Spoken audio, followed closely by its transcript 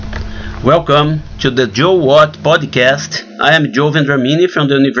Welcome to the Joe Watt podcast. I am Joe Vendramini from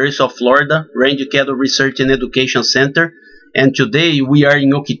the University of Florida Range Cattle Research and Education Center, and today we are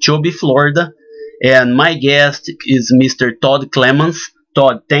in Okeechobee, Florida, and my guest is Mr. Todd Clemons.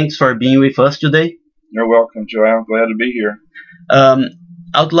 Todd, thanks for being with us today. You're welcome, Joel. Glad to be here. Um,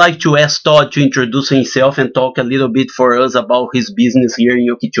 I would like to ask Todd to introduce himself and talk a little bit for us about his business here in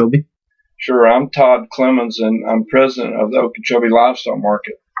Okeechobee. Sure, I'm Todd Clemons, and I'm president of the Okeechobee Livestock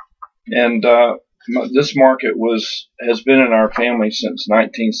Market. And this market has been in our family since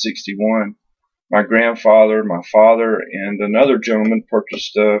 1961. My grandfather, my father, and another gentleman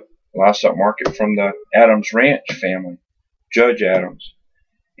purchased the livestock market from the Adams Ranch family, Judge Adams.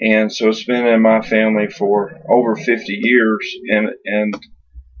 And so it's been in my family for over 50 years, and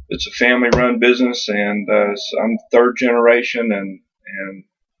it's a family-run business, and I'm third generation, and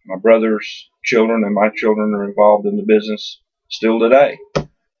my brother's children and my children are involved in the business still today.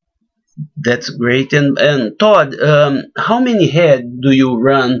 That's great. And Todd, how many head do you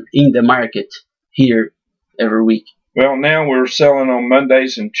run in the market here every week? Well, now we're selling on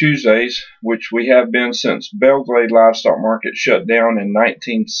Mondays and Tuesdays, which we have been since Belgrade Livestock Market shut down in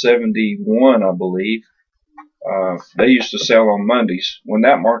 1971, I believe. They used to sell on Mondays. When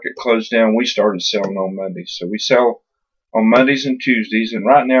that market closed down, we started selling on Mondays. So we sell on Mondays and Tuesdays, and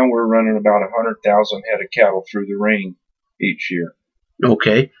right now we're running about 100,000 head of cattle through the ring each year.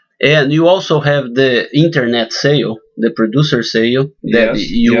 Okay. And you also have the internet sale, the producer sale. Yes,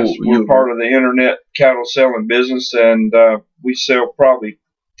 we're part of the internet cattle selling business, and we sell probably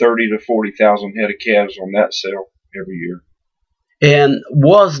 30 to 40,000 head of calves on that sale every year. And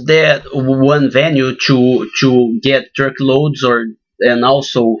was that one venue to get truckloads and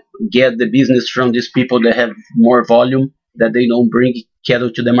also get the business from these people that have more volume, that they don't bring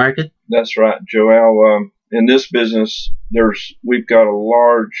cattle to the market? That's right, Joel. In this business, we've got a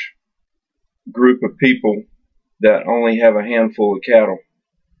large group of people that only have a handful of cattle.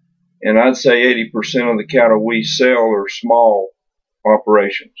 And I'd say 80% of the cattle we sell are small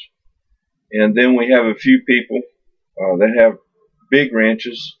operations. And then we have a few people that have big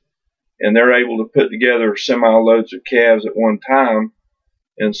ranches, and they're able to put together semi-loads of calves at one time.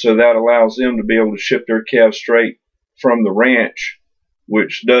 And so that allows them to be able to ship their calves straight from the ranch,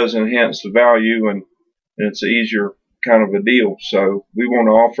 which does enhance the value, and it's an easier kind of a deal. So we want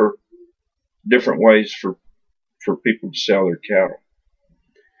to offer different ways for people to sell their cattle.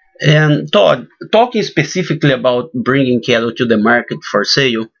 And Todd, talking specifically about bringing cattle to the market for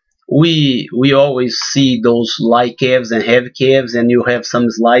sale, we always see those light calves and heavy calves, and you have some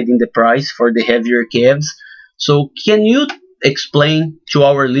slide in the price for the heavier calves. So can you explain to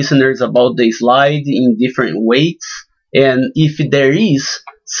our listeners about the slide in different weights, and if there is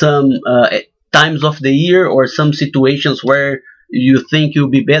some times of the year or some situations where you think it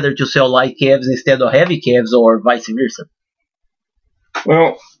would be better to sell light calves instead of heavy calves, or vice versa?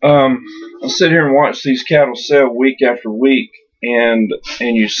 Well, I sit here and watch these cattle sell week after week, and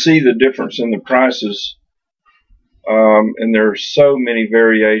you see the difference in the prices. And there are so many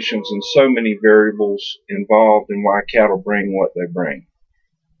variations and so many variables involved in why cattle bring what they bring.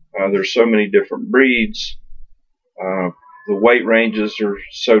 There's so many different breeds. The weight ranges are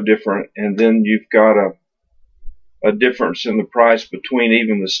so different, and then you've got a difference in the price between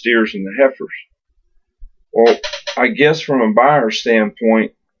even the steers and the heifers. Well, I guess from a buyer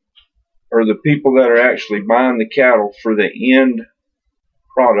standpoint, or the people that are actually buying the cattle for the end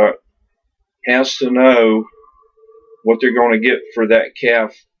product, has to know what they're going to get for that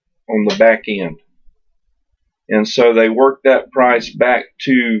calf on the back end. And so they work that price back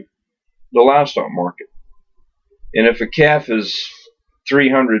to the livestock market. And if a calf is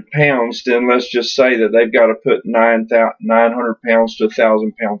 300 pounds, then let's just say that they've got to put 900 pounds to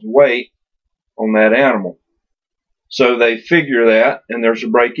 1,000 pounds of weight on that animal. So they figure that, and there's a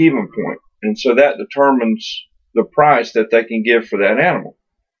break-even point. And so that determines the price that they can give for that animal.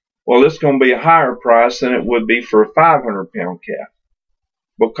 Well, it's going to be a higher price than it would be for a 500-pound calf,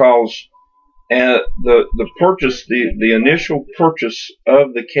 because the initial purchase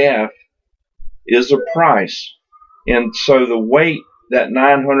of the calf is a price. And so the weight, that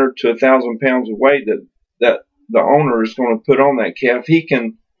 900 to 1,000 pounds of weight that the owner is going to put on that calf, he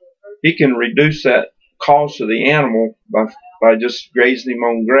can reduce that cost of the animal by just grazing him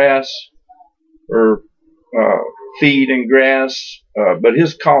on grass or feed and grass, but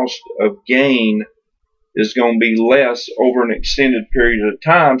his cost of gain is going to be less over an extended period of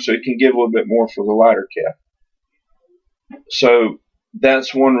time, so he can give a little bit more for the lighter calf. So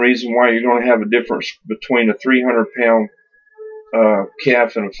that's one reason why you're going to have a difference between a 300-pound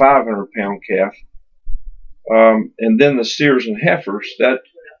calf and a 500-pound calf. And then the steers and heifers, that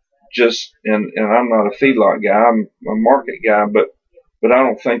just and I'm not a feedlot guy, I'm a market guy, but I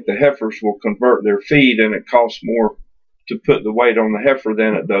don't think the heifers will convert their feed, and it costs more to put the weight on the heifer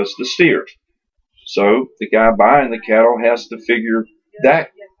than it does the steers. So the guy buying the cattle has to figure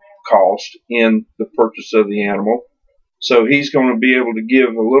that cost in the purchase of the animal. So he's going to be able to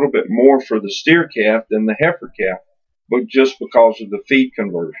give a little bit more for the steer calf than the heifer calf, but just because of the feed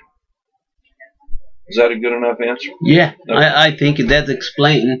conversion. Is that a good enough answer? Yeah, Okay. I think that's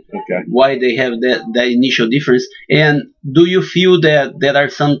explain Okay. why they have that initial difference. And do you feel that there are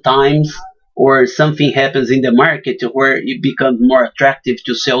some times or something happens in the market where it becomes more attractive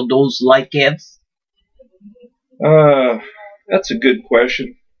to sell those light calves? Uh, that's a good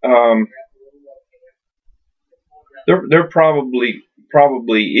question. There probably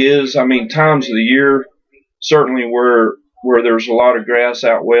is. I mean, times of the year certainly where there's a lot of grass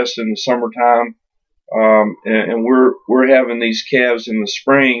out west in the summertime, and we're having these calves in the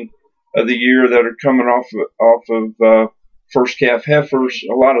spring of the year that are coming off of first calf heifers.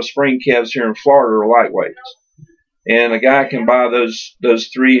 A lot of spring calves here in Florida are lightweights, and a guy can buy those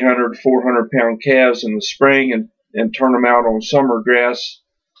 300, 400 pound calves in the spring and turn them out on summer grass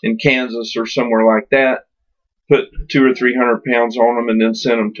in Kansas or somewhere like that. Put 200 or 300 pounds on them and then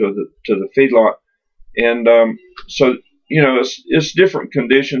send them to the feedlot. And so it's different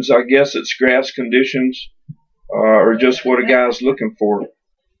conditions. I guess it's grass conditions or just what a guy's looking for.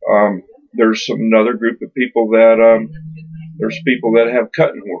 There's another group of people that there's people that have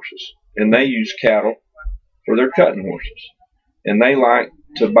cutting horses and they use cattle for their cutting horses, and they like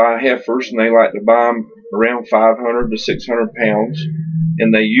to buy heifers and they like to buy them around 500 to 600 pounds,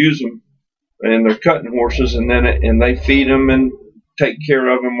 and they use them and they're cutting horses, and they feed them and take care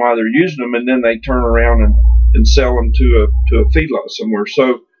of them while they're using them, and then they turn around and sell them to a feedlot somewhere.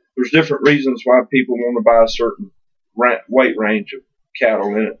 So there's different reasons why people want to buy a certain weight range of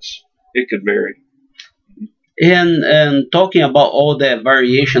cattle, and it could vary. And talking about all the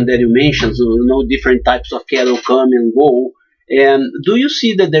variation that you mentioned, so different types of cattle come and go. And do you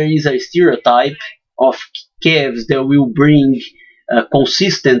see that there is a stereotype of calves that will bring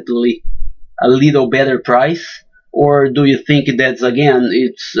consistently a little better price, or do you think that's again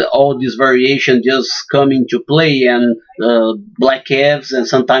it's all this variation just come into play, and black calves and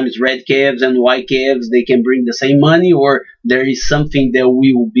sometimes red calves and white calves they can bring the same money, or there is something that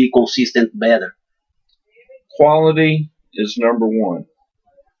will be consistent better? Quality is number one,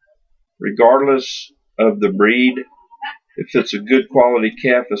 regardless of the breed. If it's a good quality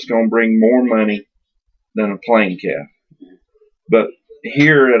calf, it's going to bring more money than a plain calf. But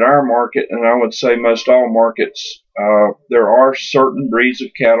here at our market, and I would say most all markets, there are certain breeds of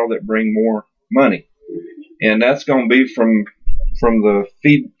cattle that bring more money, and that's going to be from the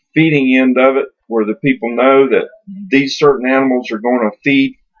feeding end of it, where the people know that these certain animals are going to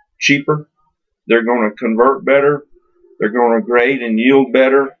feed cheaper, they're going to convert better, they're going to grade and yield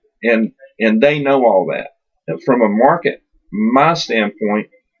better, and they know all that. And from a market, my standpoint,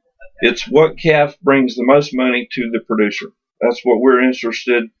 it's what calf brings the most money to the producer. That's what we're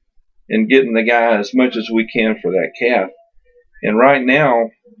interested in, getting the guy as much as we can for that calf. And right now,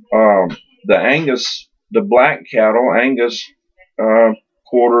 the Angus, the black cattle, Angus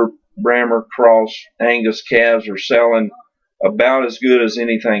quarter Brammer cross Angus calves are selling about as good as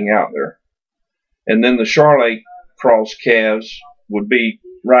anything out there. And then the Charolais cross calves would be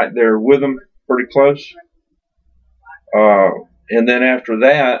right there with them, pretty close. And then after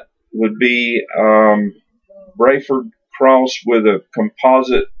that would be Brayford cross with a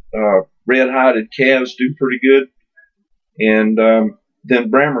composite red-hided calves do pretty good, and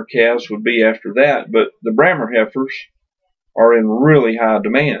then Brammer calves would be after that. But the Brammer heifers are in really high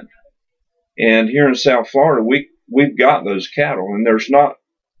demand, and here in South Florida we've got those cattle, and there's not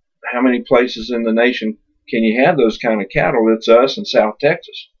how many places in the nation can you have those kind of cattle. It's us in South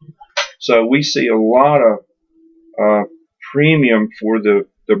Texas, so we see a lot of premium for the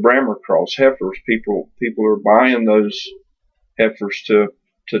Brammer cross heifers. People are buying those heifers to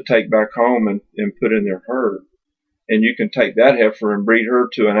take back home and put in their herd. And you can take that heifer and breed her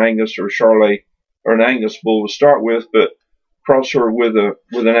to an Angus or a Charolais or an Angus bull to start with, but cross her with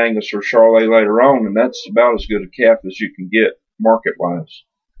an Angus or Charolais later on, and that's about as good a calf as you can get market wise.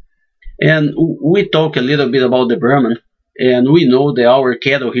 And we talk a little bit about the Brahman, and we know that our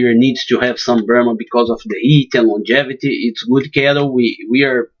cattle here needs to have some Brahman because of the heat and longevity. It's good cattle. We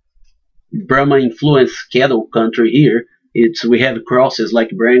are Brahma influenced cattle country here. We have crosses like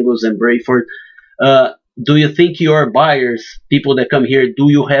Brangos and Brayford. Do you think your buyers, people that come here,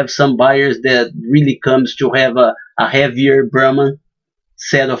 do you have some buyers that really comes to have a heavier Brahman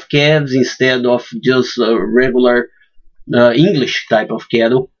set of calves instead of just a regular English type of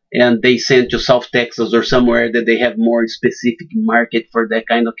cattle? and they send to South Texas or somewhere that they have more specific market for that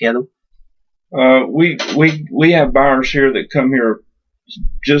kind of cattle? We have buyers here that come here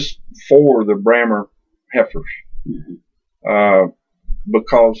just for the Brammer heifers, Mhm. uh,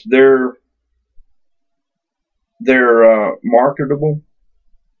 because they're marketable,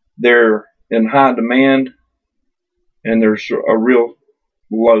 they're in high demand, and there's a real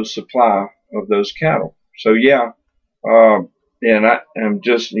low supply of those cattle. So yeah, uh, and I'm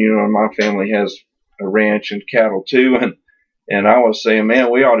just, my family has a ranch and cattle too, and I was saying,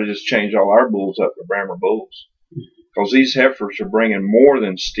 man, we ought to just change all our bulls up to Brammer bulls, because these heifers are bringing more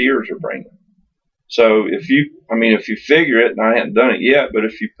than steers are bringing. So if you figure it, and I hadn't done it yet, but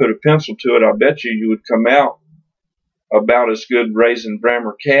if you put a pencil to it, I bet you would come out about as good raising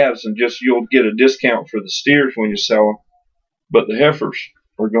Brammer calves, and just you'll get a discount for the steers when you sell them, but the heifers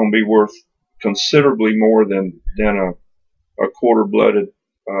are going to be worth considerably more than a quarter blooded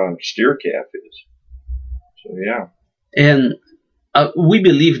steer calf is. So yeah. And we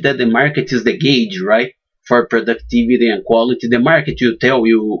believe that the market is the gauge, right? For productivity and quality. The market will tell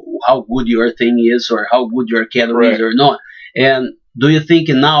you how good your thing is or how good your cattle is Correct. or not. And do you think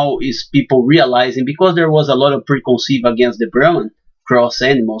now is people realizing, because there was a lot of preconceived against the Brahman cross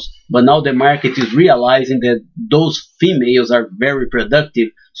animals, but now the market is realizing that those females are very productive,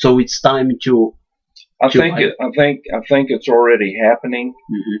 so it's time to I to think buy. it's already happening,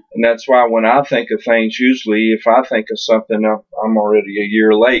 Mhm. and that's why when I think of things, usually if I think of something, I'm already a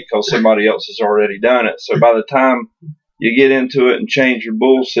year late because somebody else has already done it. So by the time you get into it and change your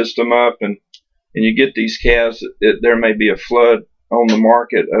bull system up, and you get these calves, there may be a flood on the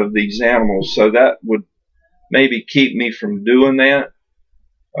market of these animals. So that would maybe keep me from doing that.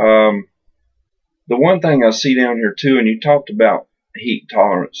 Um, the one thing I see down here too, and you talked about heat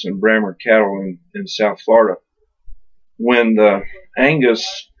tolerance and Brammer cattle in South Florida. When the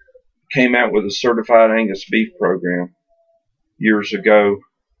Angus came out with a certified Angus beef program years ago,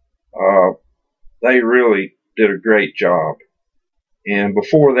 uh, they really did a great job. And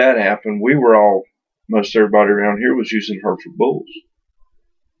before that happened, most everybody around here was using Hereford bulls.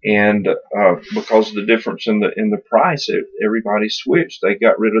 And because of the difference in the price, everybody switched. They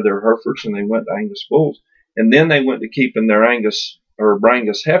got rid of their Herefords and they went to Angus bulls, and then they went to keeping their Angus or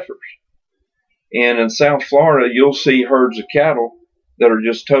Brangus heifers. And in South Florida, you'll see herds of cattle that are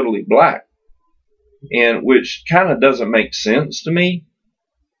just totally black, and which kind of doesn't make sense to me.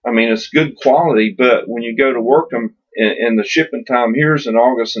 I mean, it's good quality, but when you go to work them, and the shipping time here is in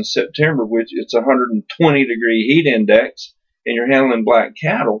August and September, which it's 120-degree heat index, and you're handling black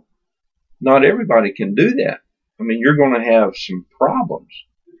cattle, not everybody can do that. I mean, you're going to have some problems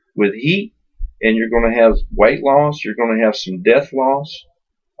with heat, and you're going to have weight loss. You're going to have some death loss.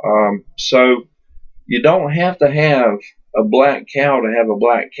 So you don't have to have a black cow to have a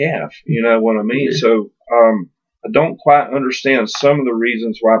black calf. You know what I mean? So I don't quite understand some of the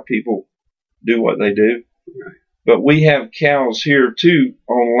reasons why people do what they do. But we have cows here too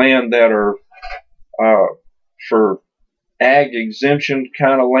on land that are for ag exemption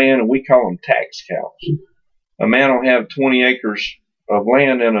kind of land, and we call them tax cows. A man will have 20 acres of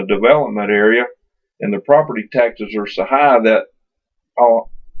land in a development area, and the property taxes are so high that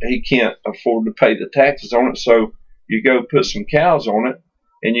he can't afford to pay the taxes on it. So you go put some cows on it,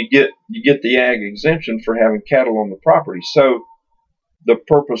 and you get the ag exemption for having cattle on the property. So the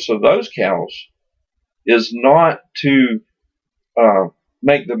purpose of those cows is not to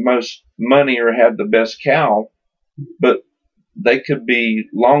make the most money or have the best cow, but they could be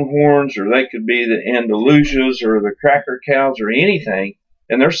Longhorns, or they could be the Andalusias or the Cracker cows or anything,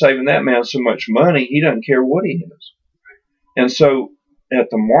 and they're saving that man so much money he doesn't care what he is. And so at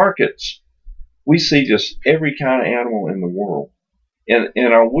the markets, we see just every kind of animal in the world, and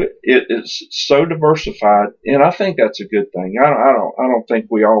it's so diversified, and I think that's a good thing. I don't think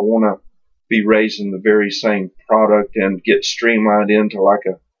we all want to be raising the very same product and get streamlined into like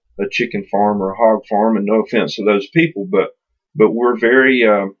a chicken farm or a hog farm. And no offense to those people, but we're very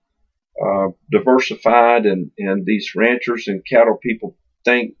diversified, and these ranchers and cattle people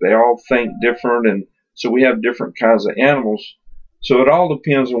they all think different, and so we have different kinds of animals. So it all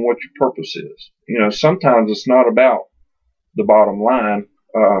depends on what your purpose is. Sometimes it's not about the bottom line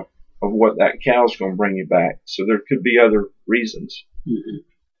of what that cow's going to bring you back. So there could be other reasons. Mhm.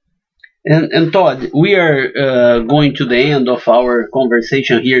 And Todd, we are going to the end of our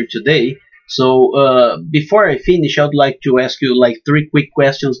conversation here today. So before I finish, I'd like to ask you like three quick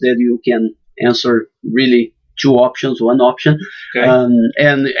questions that you can answer. Really, two options, one option. Okay.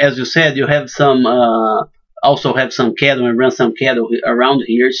 And as you said, you have some also have some cattle and run some cattle around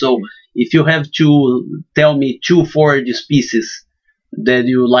here. So if you have to tell me two forage species that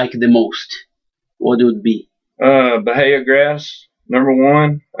you like the most? What would be? Bahia grass, number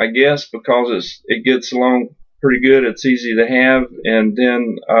one, I guess, because it gets along pretty good. It's easy to have, and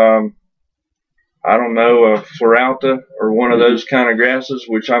then I don't know, a Floralta or one of Mhm. those kind of grasses,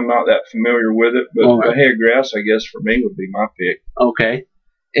 which I'm not that familiar with it, but All right. Bahia grass, I guess, for me would be my pick. Okay.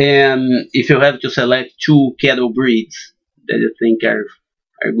 And if you have to select two cattle breeds that you think are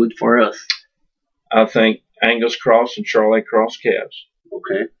good for us, I think Angus Cross and Charolais Cross calves.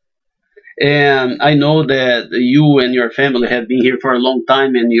 okay. And I know that you and your family have been here for a long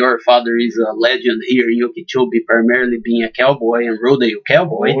time, and your father is a legend here in Okeechobee, primarily being a cowboy and rodeo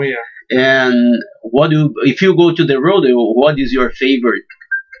cowboy. Oh yeah. And if you go to the rodeo, what is your favorite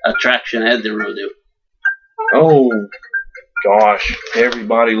attraction at the rodeo? Oh gosh,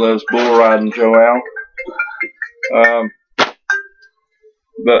 everybody loves bull riding, Joel. Um,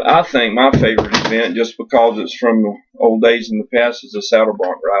 but I think my favorite event, just because it's from the old days in the past, is the saddle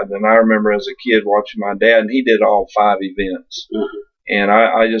bronc riding. And I remember as a kid watching my dad, and he did all 5 events. Mhm. And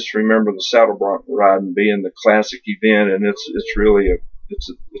I just remember the saddle bronc riding being the classic event, and it's really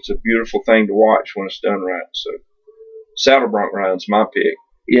it's a beautiful thing to watch when it's done right. So saddle bronc riding's my pick.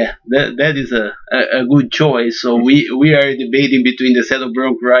 Yeah, that is a good choice. So we are debating between the saddle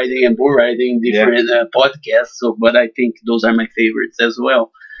bronc riding and bull riding Yeah, different podcasts. So, but I think those are my favorites as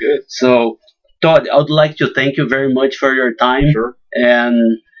well. good, So, Todd, I would like to thank you very much for your time, sure.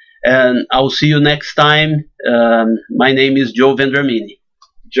 and I'll see you next time. My name is Joe Vendramini.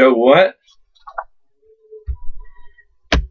 Joe, what?